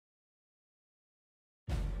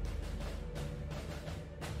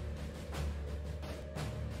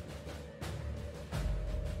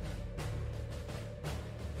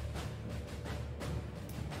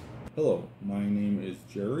Hello, my name is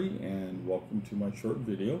Jerry and welcome to my short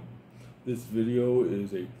video. This video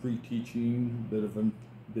is a pre-teaching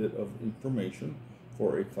bit of information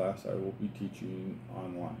for a class I will be teaching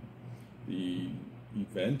online. The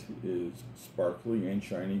event is Sparkly and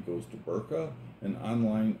Shiny Goes to Birka, an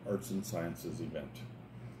online arts and sciences event.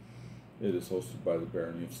 It is hosted by the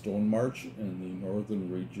Barony of Stonemarche in the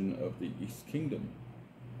northern region of the East Kingdom.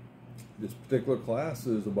 This particular class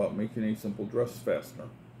is about making a simple dress fastener,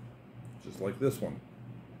 just like this one,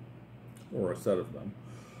 or a set of them.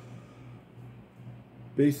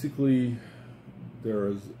 Basically, there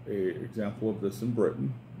is an example of this in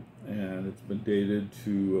Britain, and it's been dated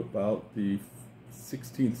to about the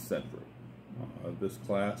 16th century. This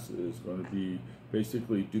class is going to be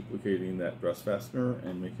basically duplicating that dress fastener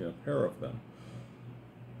and making a pair of them.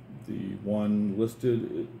 The one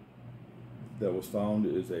listed that was found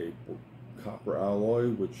is a copper alloy,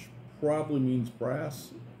 which probably means brass.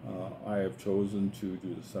 I have chosen to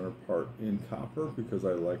do the center part in copper because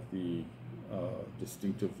I like the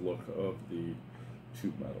distinctive look of the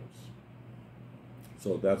tube metals.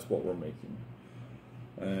 So that's what we're making.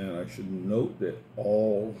 And I should note that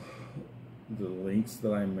all the links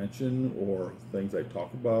that I mention or things I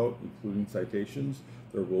talk about, including citations,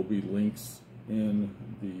 there will be links in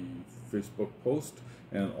the Facebook post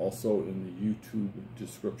and also in the YouTube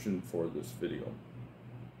description for this video.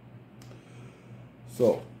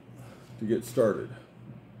 So, to get started,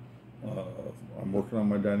 I'm working on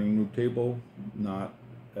my dining room table, not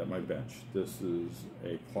at my bench. This is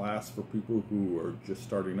a class for people who are just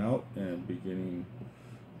starting out and beginning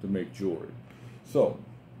to make jewelry. So,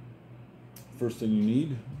 first thing you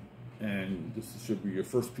need, and this should be your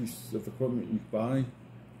first piece of equipment you buy,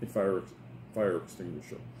 a fire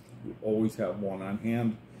extinguisher. You always have one on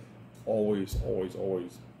hand, always, always,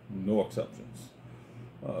 always, no exceptions.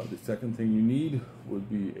 The second thing you need would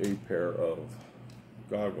be a pair of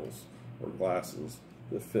goggles or glasses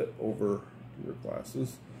that fit over your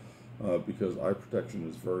glasses because eye protection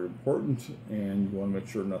is very important, and you want to make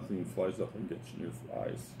sure nothing flies up and gets in your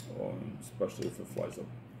eyes, especially if it flies up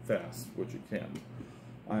fast, which it can.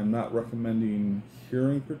 I'm not recommending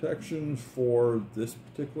hearing protection for this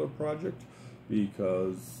particular project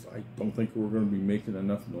because I don't think we're going to be making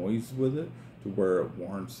enough noise with it to where it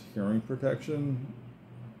warrants hearing protection.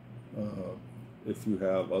 If you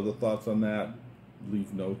have other thoughts on that,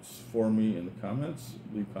 leave notes for me in the comments,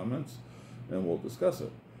 leave comments, and we'll discuss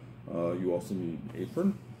it. You also need an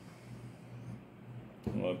apron,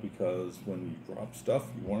 because when you drop stuff,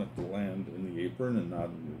 you want it to land in the apron and not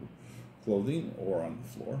in your clothing or on the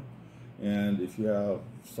floor. And if you have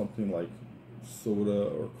something like soda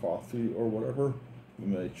or coffee or whatever, you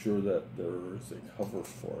make sure that there is a cover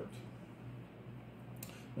for it.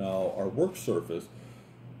 Now, our work surface,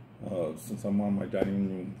 since I'm on my dining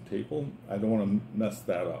room table, I don't want to mess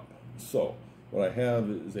that up. So what I have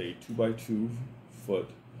is a 2x2 foot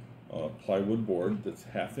plywood board that's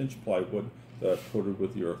 1/2-inch plywood that I've coated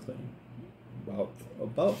with urethane,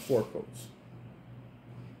 about 4 coats.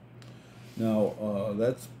 Now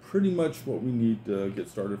that's pretty much what we need to get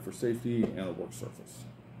started for safety and a work surface.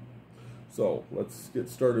 So let's get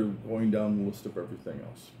started going down the list of everything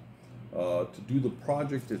else. To do the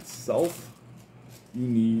project itself, you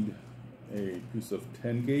need a piece of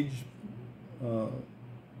 10 gauge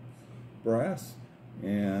brass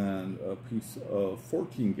and a piece of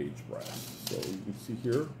 14 gauge brass. So you can see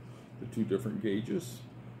here the 2 different gauges.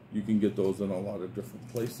 You can get those in a lot of different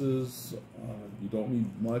places. You don't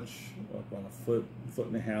need much, about a foot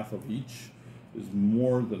and a half of each is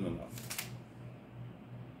more than enough.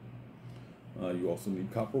 You also need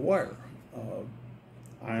copper wire.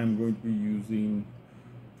 I'm going to be using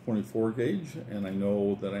 24 gauge, and I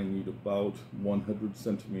know that I need about 100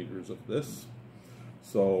 centimeters of this.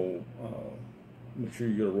 So make sure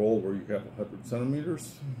you get a roll where you have 100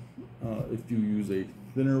 centimeters. If you use a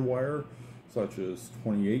thinner wire, such as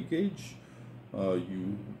 28 gauge,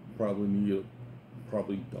 you probably need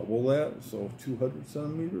double that, so 200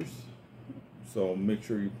 centimeters. So make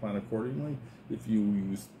sure you plan accordingly. If you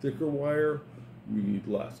use thicker wire, you need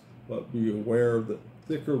less. But be aware that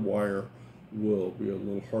thicker wire will be a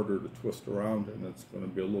little harder to twist around, and it's going to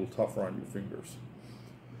be a little tougher on your fingers.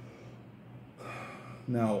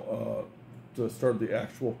 Now, to start the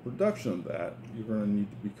actual production of that, you're going to need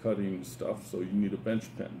to be cutting stuff, so you need a bench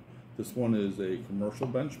pin. This one is a commercial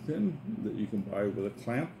bench pin that you can buy with a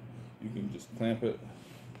clamp. You can just clamp it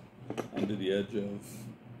onto the edge of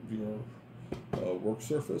your work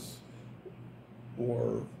surface,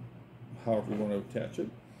 or however you want to attach it.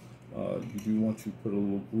 You do want to put a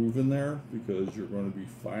little groove in there because you're going to be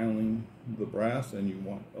filing the brass, and you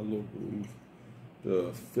want a little groove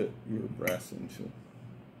to fit your brass into.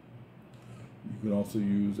 You can also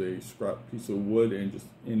use a scrap piece of wood and just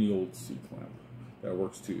any old C-clamp. That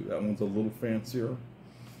works too. That one's a little fancier.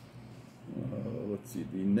 Let's see,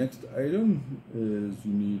 the next item is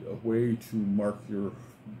you need a way to mark your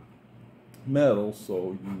metal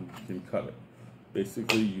so you can cut it.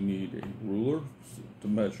 Basically, you need a ruler to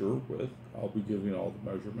measure with. I'll be giving all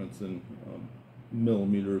the measurements in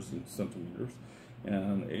millimeters and centimeters,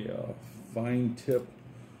 and a fine tip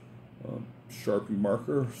Sharpie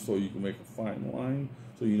marker so you can make a fine line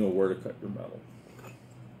so you know where to cut your metal.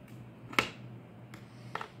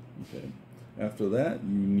 Okay. After that, you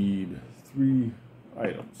need 3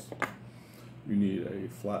 items. You need a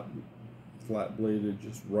flat bladed,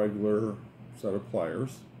 just regular set of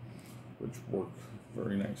pliers, which work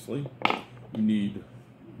very nicely. You need,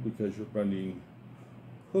 because you're bending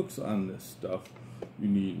hooks on this stuff, you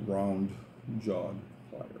need round jawed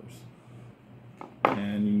pliers.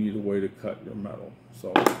 And you need a way to cut your metal.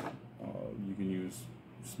 So you can use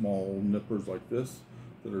small nippers like this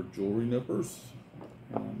that are jewelry nippers.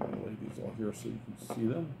 And I'm going to lay these all here so you can see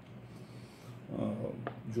them.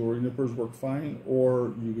 Jewelry nippers work fine,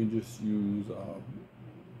 or you can just use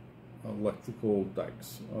electrical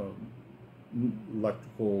dikes,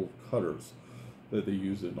 electrical cutters that they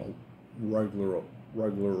use in regular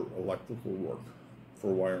electrical work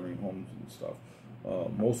for wiring homes and stuff.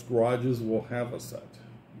 Most garages will have a set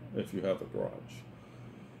if you have a garage.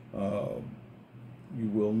 You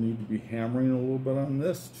will need to be hammering a little bit on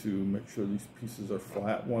this to make sure these pieces are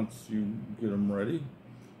flat once you get them ready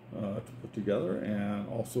to put together, and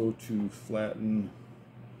also to flatten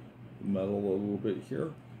the metal a little bit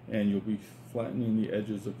here. And you'll be flattening the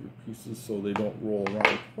edges of your pieces so they don't roll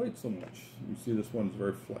around quite so much. You see this one's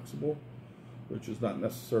very flexible, which is not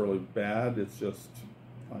necessarily bad. It's just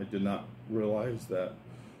I did not realize that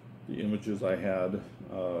the images I had,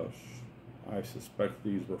 I suspect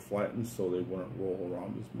these were flattened so they wouldn't roll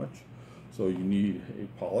around as much. So you need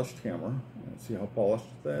a polished hammer. And see how polished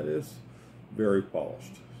that is? Very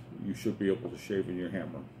polished. You should be able to shave in your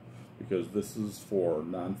hammer, because this is for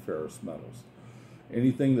non-ferrous metals.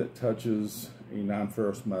 Anything that touches a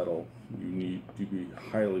non-ferrous metal, you need to be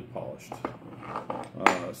highly polished.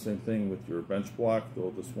 Same thing with your bench block,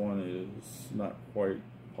 though this one is not quite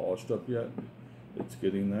polished up yet. It's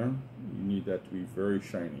getting there. You need that to be very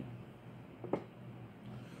shiny.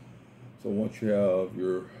 So once you have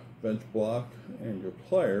your bench block and your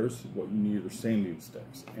pliers, what you need are sanding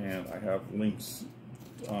sticks, and I have links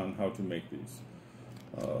on how to make these.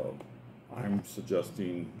 I'm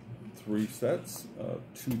suggesting 3 sets,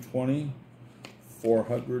 220,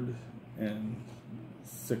 400, and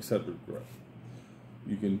 600 grit.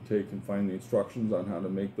 You can take and find the instructions on how to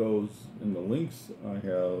make those in the links. I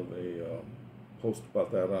have a post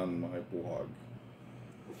about that on my blog.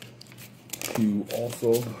 You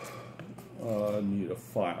also need a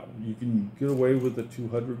file. You can get away with the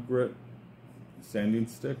 200 grit sanding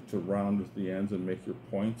stick to round the ends and make your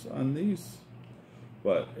points on these,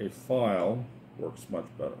 but a file works much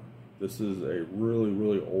better. This is a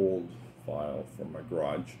really old file from my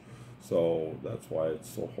garage, so that's why it's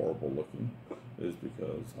so horrible looking, is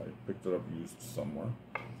because I picked it up used somewhere.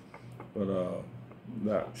 But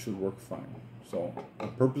that should work fine. So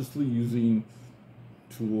I'm purposely using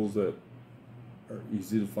tools that are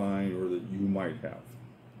easy to find or that you might have.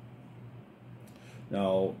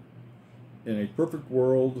 Now, in a perfect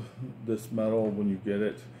world, this metal, when you get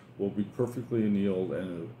it, will be perfectly annealed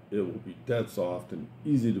and it will be dead soft and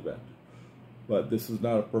easy to bend. But this is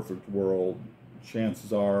not a perfect world.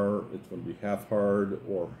 Chances are it's going to be half hard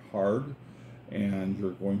or hard, and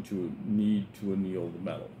you're going to need to anneal the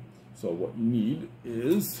metal. So what you need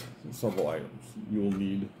is several items. You'll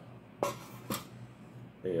need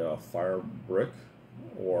a fire brick,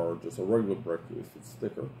 or just a regular brick if it's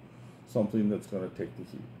thicker, something that's going to take the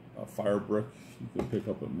heat. A fire brick you can pick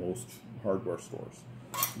up at most hardware stores.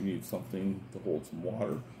 You need something to hold some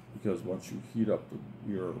water, because once you heat up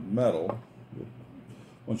your metal,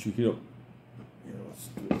 once you heat up, let's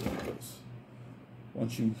do it like this.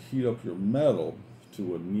 Once you heat up your metal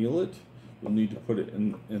to anneal it, you'll need to put it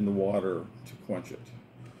in the water to quench it.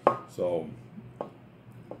 So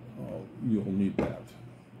you'll need that.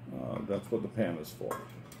 That's what the pan is for.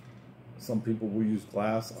 Some people will use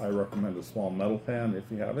glass. I recommend a small metal pan if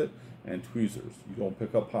you have it, and tweezers. You don't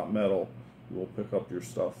pick up hot metal, you will pick up your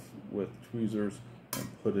stuff with tweezers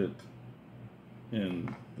and put it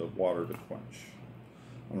in the water to quench.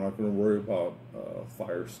 I'm not going to worry about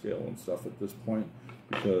fire scale and stuff at this point,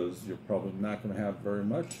 because you're probably not going to have very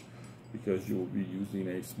much, because you will be using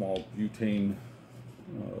a small butane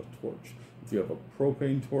torch. If you have a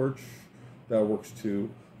propane torch, that works too.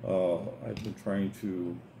 I've been trying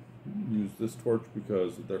to use this torch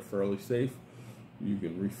because they're fairly safe. You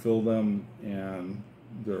can refill them, and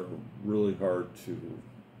they're really hard to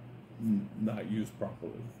not use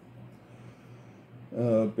properly.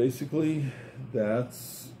 Basically,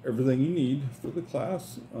 that's everything you need for the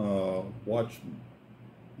class. Watch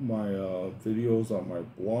my videos on my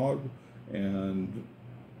blog, and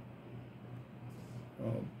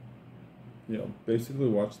basically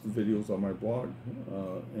watch the videos on my blog,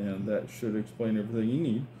 and that should explain everything you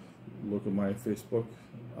need. Look at my Facebook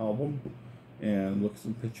album and look at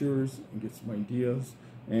some pictures and get some ideas,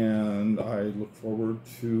 and I look forward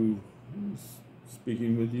to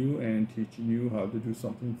speaking with you and teaching you how to do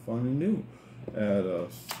something fun and new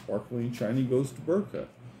at Sparkling Shiny Goes to Birka.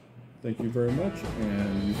 Thank you very much,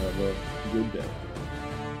 and you have a good day.